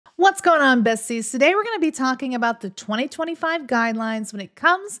What's going on, besties? Today we're going to be talking about the 2025 guidelines when it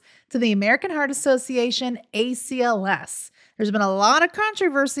comes to the American Heart Association ACLS. There's been a lot of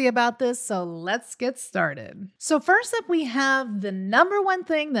controversy about this, so let's get started. So first up, we have the number one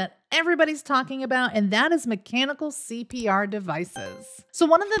thing that everybody's talking about, and that is mechanical CPR devices. So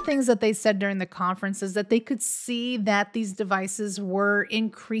one of the things that they said during the conference is that they could see that these devices were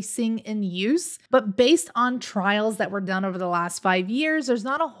increasing in use, but based on trials that were done over the last 5 years, there's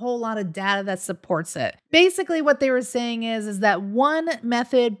not a whole lot of data that supports it. Basically, what they were saying is that one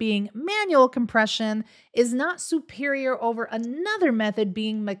method being manual compression is not superior over another method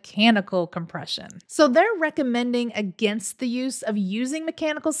being mechanical compression. So they're recommending against the use of using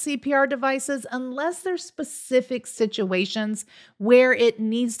mechanical CPR devices unless there's specific situations where it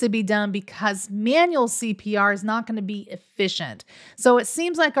needs to be done because manual CPR is not going to be efficient. So it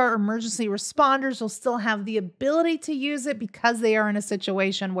seems like our emergency responders will still have the ability to use it because they are in a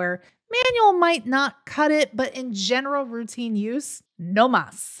situation where manual might not cut it, but in general routine use, no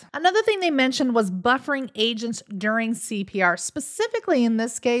mas. Another thing they mentioned was buffering agents during CPR. Specifically in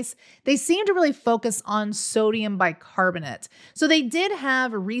this case, they seem to really focus on sodium bicarbonate. So they did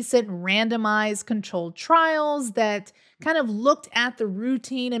have recent randomized controlled trials that kind of looked at the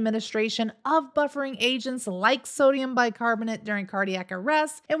routine administration of buffering agents like sodium bicarbonate during cardiac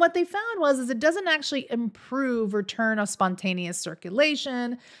arrest. And what they found was it doesn't actually improve return of spontaneous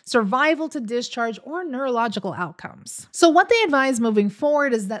circulation, survival to discharge, or neurological outcomes. So what they advise moving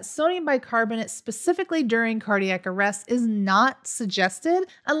forward is that sodium bicarbonate specifically during cardiac arrest is not suggested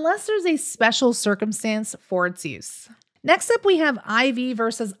unless there's a special circumstance for its use. Next up, we have IV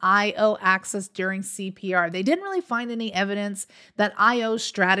versus IO access during CPR. They didn't really find any evidence that IO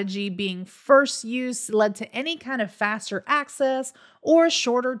strategy being first use led to any kind of faster access or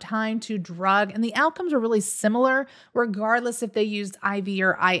shorter time to drug, and the outcomes are really similar regardless if they used IV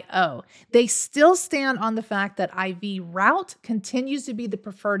or IO. They still stand on the fact that IV route continues to be the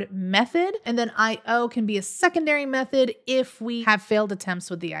preferred method, and then IO can be a secondary method if we have failed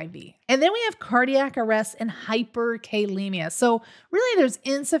attempts with the IV. And then we have cardiac arrest and hyperkalemia. So really there's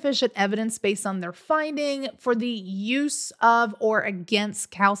insufficient evidence based on their finding for the use of or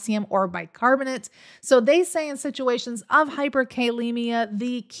against calcium or bicarbonate. So they say in situations of hyperkalemia,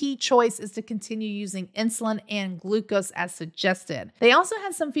 the key choice is to continue using insulin and glucose as suggested. They also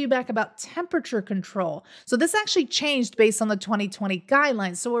had some feedback about temperature control. So this actually changed based on the 2020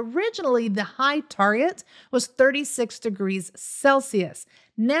 guidelines. So originally the high target was 36 degrees Celsius.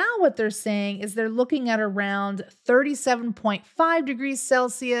 Now what they're saying is they're looking at around 37.5 degrees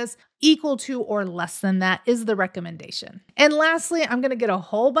Celsius, equal to or less than that is the recommendation. And lastly, I'm going to get a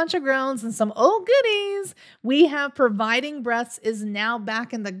whole bunch of groans and some old goodies. We have providing breaths is now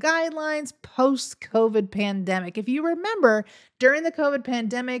back in the guidelines post-COVID pandemic. If you remember, during the COVID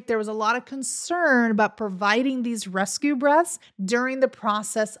pandemic, there was a lot of concern about providing these rescue breaths during the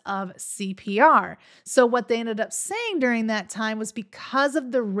process of CPR. So what they ended up saying during that time was because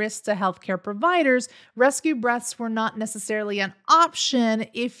of the risk to healthcare providers, rescue breaths were not necessarily an option.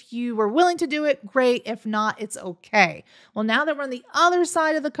 If you were willing to do it, great. If not, it's okay. Well, now that we're on the other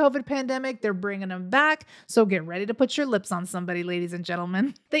side of the COVID pandemic, they're bringing them back. So get ready to put your lips on somebody, ladies and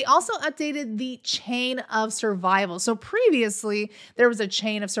gentlemen. They also updated the chain of survival. So previously, there was a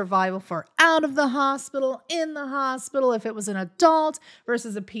chain of survival for out of the hospital, in the hospital, if it was an adult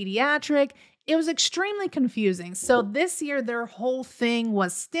versus a pediatric. It was extremely confusing. So this year, their whole thing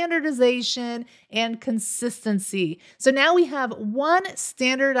was standardization and consistency. So now we have one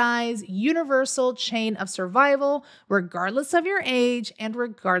standardized universal chain of survival, regardless of your age and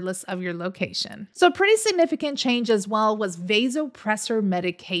regardless of your location. So a pretty significant change as well was vasopressor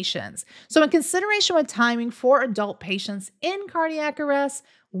medications. So in consideration with timing for adult patients in cardiac arrest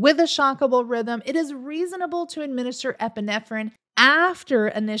with a shockable rhythm, it is reasonable to administer epinephrine after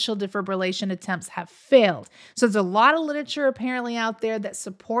initial defibrillation attempts have failed. So there's a lot of literature apparently out there that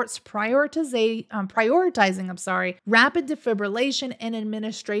supports prioritizing rapid defibrillation and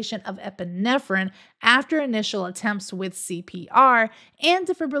administration of epinephrine after initial attempts with CPR, and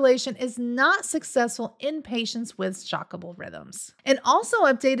defibrillation is not successful in patients with shockable rhythms. And also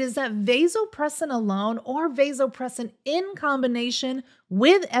updated is that vasopressin alone or vasopressin in combination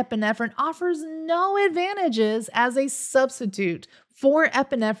with epinephrine offers no advantages as a substitute for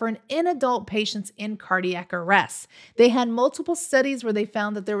epinephrine in adult patients in cardiac arrest. They had multiple studies where they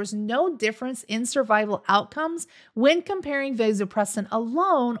found that there was no difference in survival outcomes when comparing vasopressin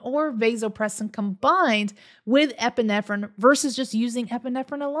alone or vasopressin combined with epinephrine versus just using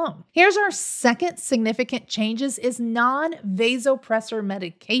epinephrine alone. Here's our second significant changes is non-vasopressor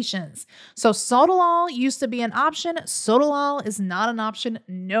medications. So sotalol used to be an option. Sotalol is not an option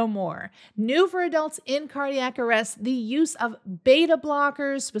no more. New for adults in cardiac arrest, the use of beta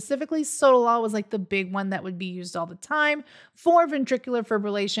blockers, specifically sotalol was like the big one that would be used all the time for ventricular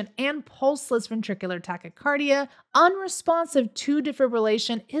fibrillation and pulseless ventricular tachycardia. Unresponsive to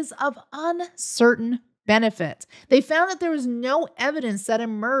defibrillation is of uncertain benefit. They found that there was no evidence that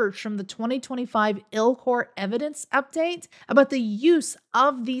emerged from the 2025 ILCOR evidence update about the use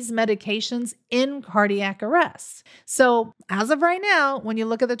of these medications in cardiac arrest. So as of right now, when you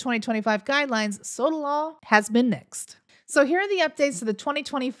look at the 2025 guidelines, sotalol has been nixed. So here are the updates to the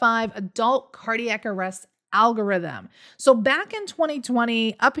 2025 adult cardiac arrest algorithm. So back in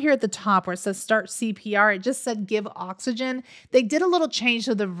 2020, up here at the top where it says start CPR, it just said give oxygen. They did a little change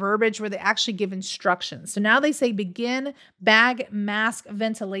to the verbiage where they actually give instructions. So now they say begin bag mask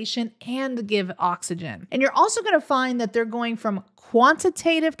ventilation and give oxygen. And you're also going to find that they're going from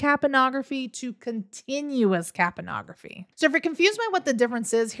quantitative capnography to continuous capnography. So if you're confused by what the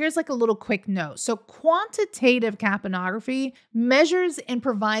difference is, here's like a little quick note. So quantitative capnography measures and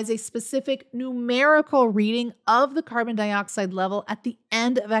provides a specific numerical reading of the carbon dioxide level at the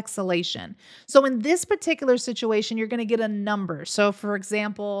end of exhalation. So in this particular situation, you're going to get a number. So for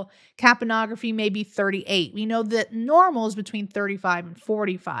example, capnography may be 38. We know that normal is between 35 and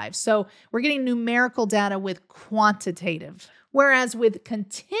 45. So we're getting numerical data with quantitative. Whereas with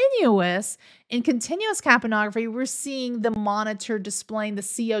continuous, in continuous capnography, we're seeing the monitor displaying the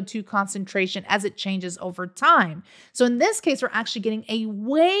CO2 concentration as it changes over time. So in this case, we're actually getting a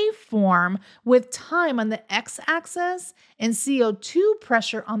waveform with time on the x-axis and CO2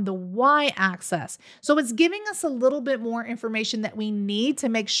 pressure on the y-axis. So it's giving us a little bit more information that we need to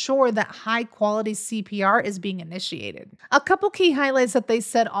make sure that high quality CPR is being initiated. A couple key highlights that they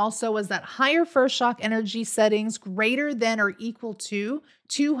said also was that higher first shock energy settings greater than or equal to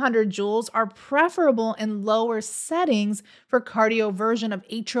 200 joules are preferable in lower settings for cardioversion of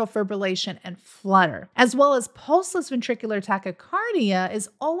atrial fibrillation and flutter, as well as pulseless ventricular tachycardia is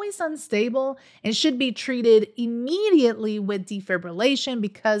always unstable and should be treated immediately with defibrillation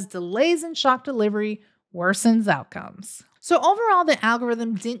because delays in shock delivery worsens outcomes. So overall, the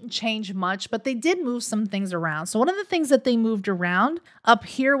algorithm didn't change much, but they did move some things around. So one of the things that they moved around up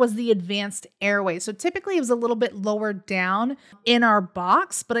here was the advanced airway. So typically it was a little bit lower down in our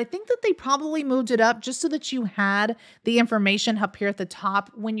box, but I think that they probably moved it up just so that you had the information up here at the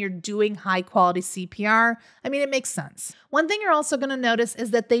top when you're doing high quality CPR. I mean, it makes sense. One thing you're also going to notice is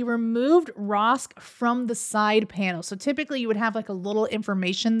that they removed ROSC from the side panel. So typically you would have like a little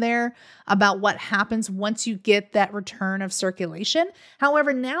information there about what happens once you get that return of circulation.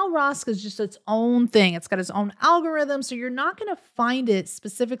 However, now ROSC is just its own thing. It's got its own algorithm, so you're not going to find it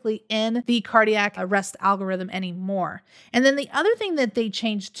specifically in the cardiac arrest algorithm anymore. And then the other thing that they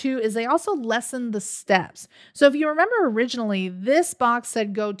changed too is they also lessened the steps. So if you remember originally, this box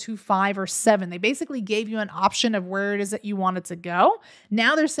said go to 5 or 7. They basically gave you an option of where it is that you wanted to go.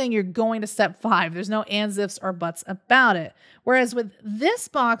 Now they're saying you're going to step 5. There's no ands, ifs, or buts about it. Whereas with this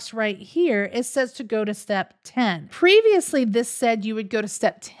box right here, it says to go to step 10. Previously, this said you would go to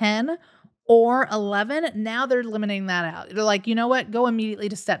step 10 or 11. Now they're eliminating that out. They're like, you know what? Go immediately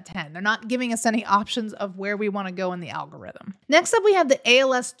to step 10. They're not giving us any options of where we want to go in the algorithm. Next up, we have the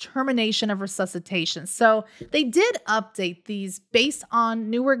ALS termination of resuscitation. So they did update these based on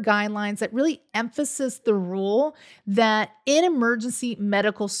newer guidelines that really emphasize the rule that in emergency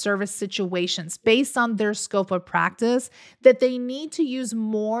medical service situations, based on their scope of practice, that they need to use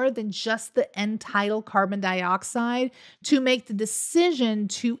more than just the end tidal carbon dioxide to make the decision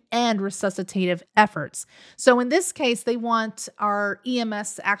to end resuscitation efforts. So in this case, they want our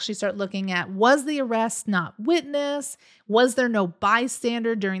EMS to actually start looking at, was the arrest not witnessed? Was there no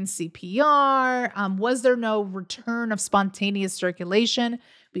bystander during CPR? Was there no return of spontaneous circulation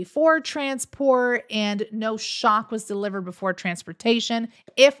before transport, and no shock was delivered before transportation?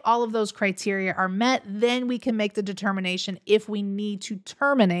 If all of those criteria are met, then we can make the determination if we need to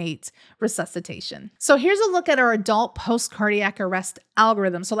terminate resuscitation. So here's a look at our adult post-cardiac arrest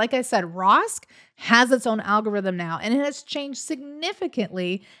algorithm. So like I said, ROSC has its own algorithm now, and it has changed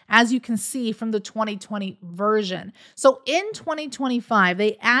significantly, as you can see from the 2020 version. So in 2025,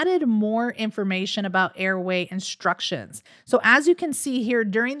 they added more information about airway instructions. So as you can see here,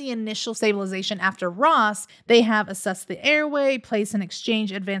 during the initial stabilization after ROSC, they have assessed the airway, place and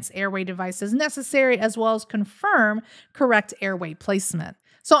exchange advanced airway devices necessary, as well as confirm correct airway placement.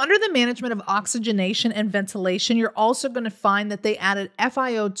 So under the management of oxygenation and ventilation, you're also going to find that they added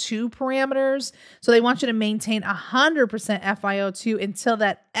FiO2 parameters. So they want you to maintain 100% FiO2 until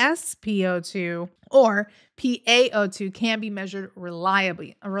that SpO2 or PaO2 can be measured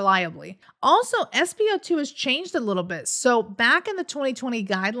reliably. Also, SpO2 has changed a little bit. So back in the 2020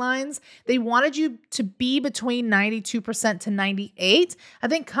 guidelines, they wanted you to be between 92% to 98%. I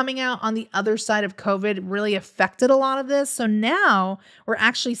think coming out on the other side of COVID really affected a lot of this. So now we're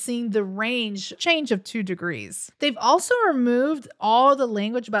actually seeing the range change of 2 degrees. They've also removed all the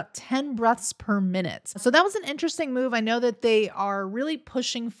language about 10 breaths per minute. So that was an interesting move. I know that they are really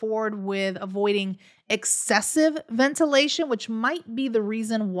pushing forward with avoiding excessive ventilation, which might be the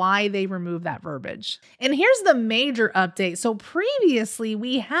reason why they removed that verbiage. And here's the major update. So previously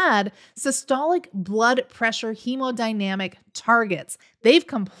we had systolic blood pressure hemodynamic targets. They've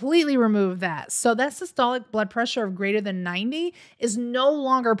completely removed that. So that systolic blood pressure of greater than 90 is no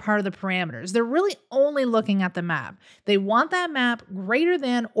longer part of the parameters. They're really only looking at the map. They want that map greater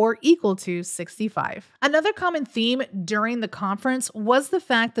than or equal to 65. Another common theme during the conference was the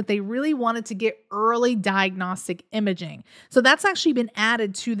fact that they really wanted to get early diagnostic imaging. So that's actually been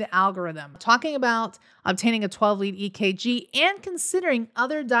added to the algorithm, talking about obtaining a 12-lead EKG and considering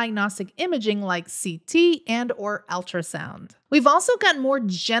other diagnostic imaging like CT and or ultrasound. We've also gotten more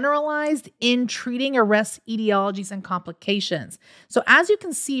generalized in treating arrest etiologies and complications. So as you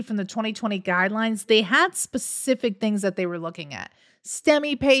can see from the 2020 guidelines, they had specific things that they were looking at.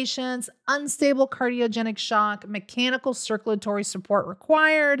 STEMI patients, unstable cardiogenic shock, mechanical circulatory support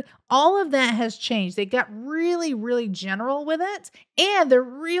required. All of that has changed. They got really, really general with it, and they're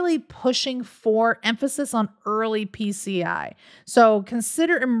really pushing for emphasis on early PCI. So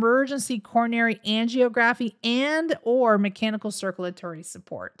consider emergency coronary angiography and or mechanical circulatory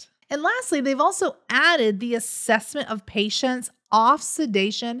support. And lastly, they've also added the assessment of patients off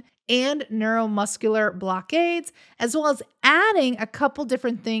sedation and neuromuscular blockades, as well as adding a couple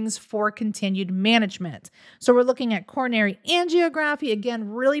different things for continued management. So we're looking at coronary angiography, again,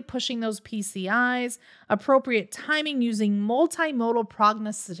 really pushing those PCIs, appropriate timing using multimodal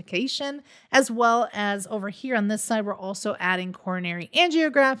prognostication, as well as over here on this side, we're also adding coronary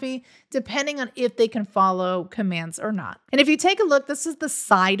angiography, depending on if they can follow commands or not. And if you take a look, this is the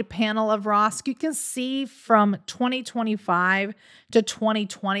side panel of ROSC. You can see from 2025 to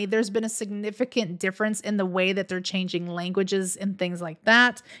 2020, there's been a significant difference in the way that they're changing languages and things like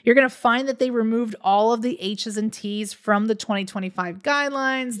that. You're going to find that they removed all of the H's and T's from the 2025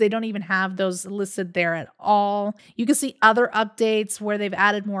 guidelines. They don't even have those listed there at all. You can see other updates where they've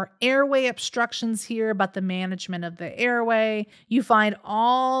added more airway obstructions here about the management of the airway. You find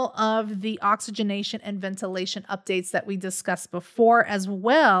all of the oxygenation and ventilation updates that we discussed before, as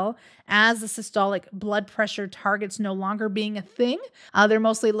well as the systolic blood pressure targets no longer being a thing. They're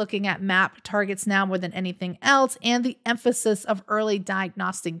mostly looking at MAP targets now more than anything else, and the emphasis of early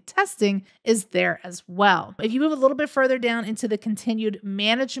diagnostic testing is there as well. If you move a little bit further down into the continued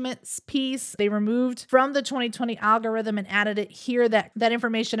management piece, they removed from the 2020 algorithm and added it here that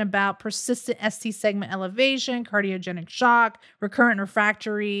information about persistent ST segment elevation, cardiogenic shock, recurrent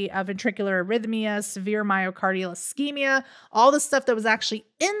refractory ventricular arrhythmia, severe myocardial ischemia, all the stuff that was actually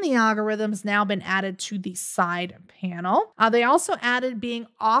in the algorithm has now been added to the side panel. They also added being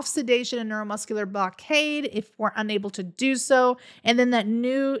off sedation and neuromuscular blockade if we're unable to do so. And then that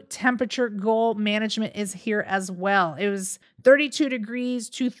new temperature goal management is here as well. It was 32 degrees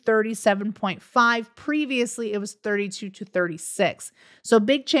to 37.5. Previously, it was 32 to 36. So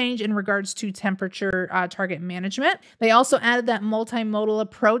big change in regards to temperature target management. They also added that multimodal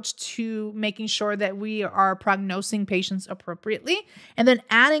approach to making sure that we are prognosing patients appropriately, and then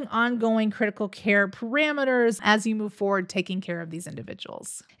adding ongoing critical care parameters as you move forward taking care of these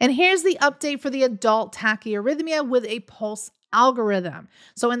individuals. And here's the update for the adult tachyarrhythmia with a pulse algorithm.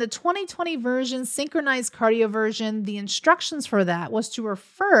 So in the 2020 version, synchronized cardioversion, the instructions for that was to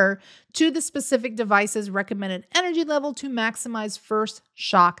refer to the specific device's recommended energy level to maximize first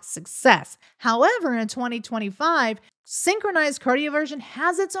shock success. However, in 2025, synchronized cardioversion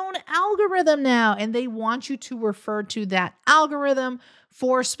has its own algorithm now, and they want you to refer to that algorithm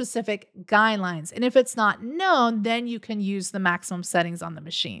for specific guidelines. And if it's not known, then you can use the maximum settings on the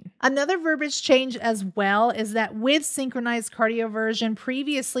machine. Another verbiage change as well is that with synchronized cardioversion,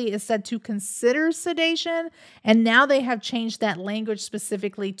 previously it said to consider sedation, and now they have changed that language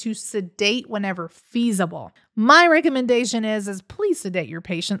specifically to sedate whenever feasible. My recommendation is please sedate your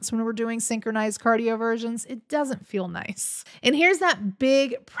patients when we're doing synchronized cardioversions. It doesn't feel nice. And here's that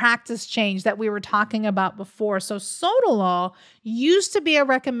big practice change that we were talking about before. So sotalol used to be a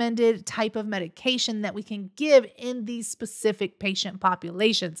recommended type of medication that we can give in these specific patient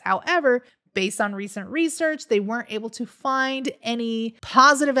populations. However, based on recent research, they weren't able to find any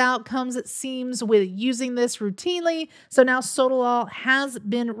positive outcomes, it seems, with using this routinely. So now sotalol has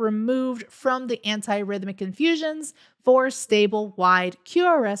been removed from the antiarrhythmic infusions for stable wide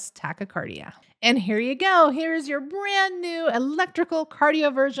QRS tachycardia. And here you go. Here's your brand new electrical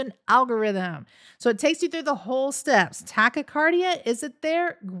cardioversion algorithm. So it takes you through the whole steps. Tachycardia, is it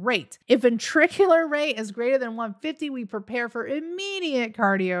there? Great. If ventricular rate is greater than 150, we prepare for immediate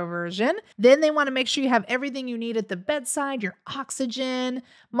cardioversion. Then they want to make sure you have everything you need at the bedside, your oxygen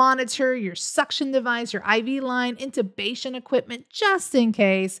monitor, your suction device, your IV line, intubation equipment, just in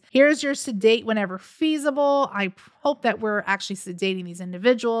case. Here's your sedate whenever feasible. I hope that we're actually sedating these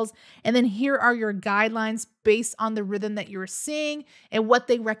individuals. And then here are your guidelines based on the rhythm that you're seeing and what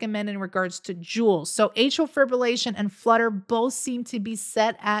they recommend in regards to joules. So atrial fibrillation and flutter both seem to be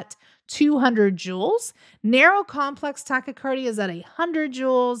set at 200 joules. Narrow complex tachycardia is at 100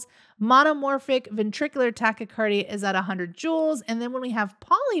 joules. Monomorphic ventricular tachycardia is at 100 joules. And then when we have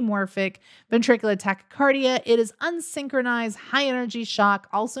polymorphic ventricular tachycardia, it is unsynchronized high energy shock,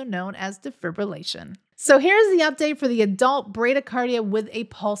 also known as defibrillation. So here's the update for the adult bradycardia with a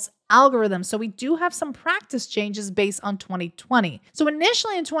pulse algorithm. So we do have some practice changes based on 2020. So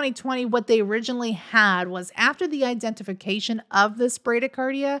initially in 2020, what they originally had was after the identification of this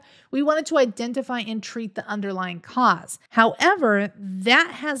bradycardia, we wanted to identify and treat the underlying cause. However,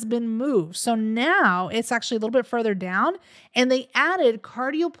 that has been moved. So now it's actually a little bit further down, and they added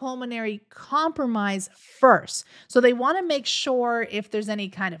cardiopulmonary compromise first. So they want to make sure if there's any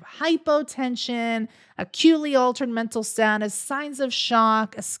kind of hypotension, acutely altered mental status, signs of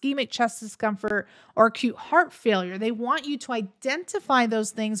shock, ischemic chest discomfort, or acute heart failure. They want you to identify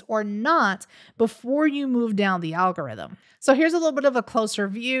those things or not before you move down the algorithm. So here's a little bit of a closer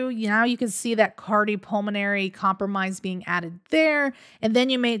view. Now you can see that cardiopulmonary compromise being added there. And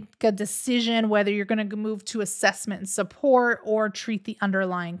then you make a decision whether you're going to move to assessment and support or treat the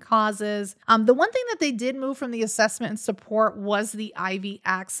underlying causes. The one thing that they did move from the assessment and support was the IV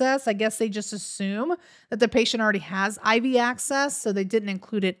access. I guess they just assume that the patient already has IV access, so they didn't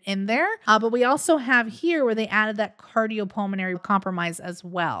include it in there. But we also have here where they added that cardiopulmonary compromise as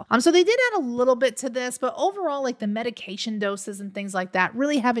well. So they did add a little bit to this, but overall, like the medication doses and things like that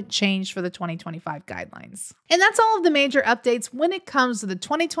really haven't changed for the 2025 guidelines. And that's all of the major updates when it comes to the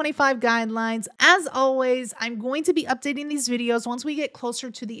 2025 guidelines. As always, I'm going to be updating these videos once we get closer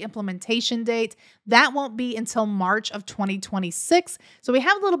to the implementation date. That won't be until March of 2026. So we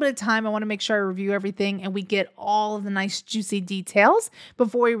have a little bit of time. I want to make sure I review everything and we get all of the nice juicy details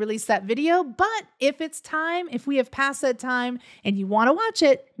before we release that video. But if it's time, if we have passed that time and you want to watch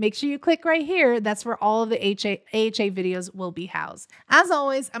it, make sure you click right here. That's where all of the AHA videos will be housed. As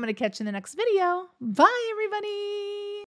always, I'm going to catch you in the next video. Bye, everybody.